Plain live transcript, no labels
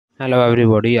Hello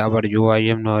everybody, how are you? I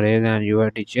am Noreen and your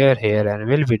teacher here and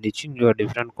will be teaching you a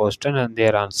different question and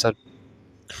their answer.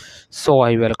 So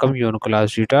I welcome you on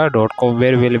classdata.com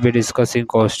where we'll be discussing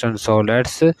questions. So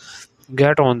let's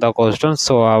get on the question.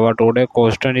 So our today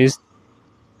question is,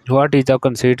 what is the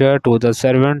consider to the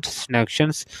servant's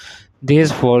actions?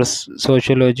 This for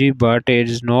sociology, but it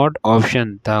is not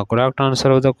option. The correct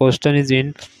answer of the question is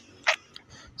in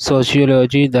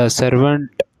sociology. The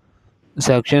servant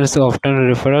sections often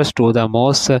refers to the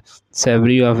most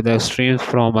severe of the extremes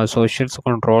from a social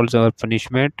controls or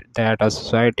punishment that a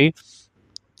society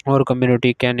or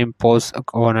community can impose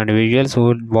on individuals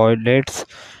who violates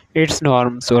its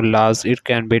norms or laws. It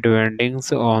can be depending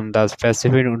on the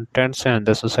specific intents and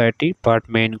the society, but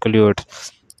may include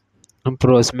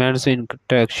improvements in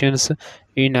interactions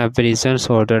in a prisons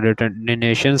or the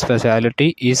detentions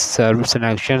facility is serves and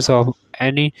actions of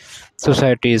any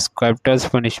societies. Capital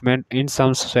punishment in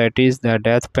some societies, the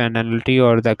death penalty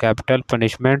or the capital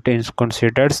punishment is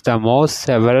considered the most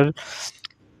severe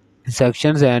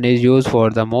sections and is used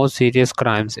for the most serious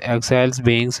crimes. Exiles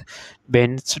being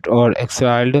benched or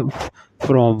exiled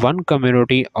from one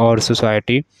community or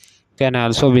society can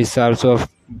also be served of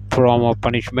form of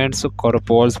punishments,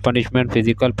 corporal punishment,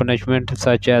 physical punishment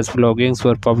such as floggings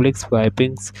or public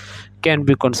swipings can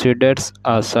be considered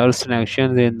as certain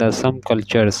actions in the some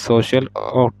cultures. Social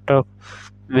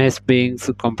autonomous beings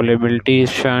completely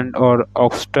shunned or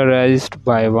ostracized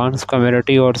by one's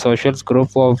community or social group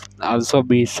of also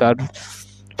be served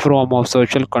form of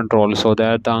social control. So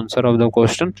that the answer of the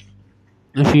question.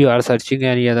 If you are searching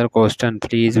any other question,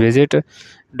 please visit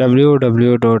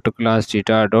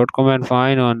www.classdata.com and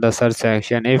find on the search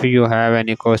section. If you have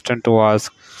any question to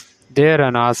ask, there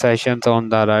are now sessions on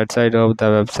the right side of the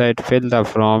website. Fill the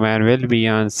form and will be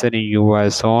answering you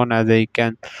as soon as I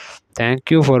can. Thank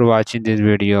you for watching this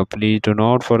video. Please do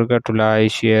not forget to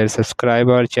like, share, subscribe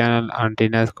our channel. Until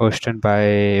next question.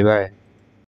 Bye bye.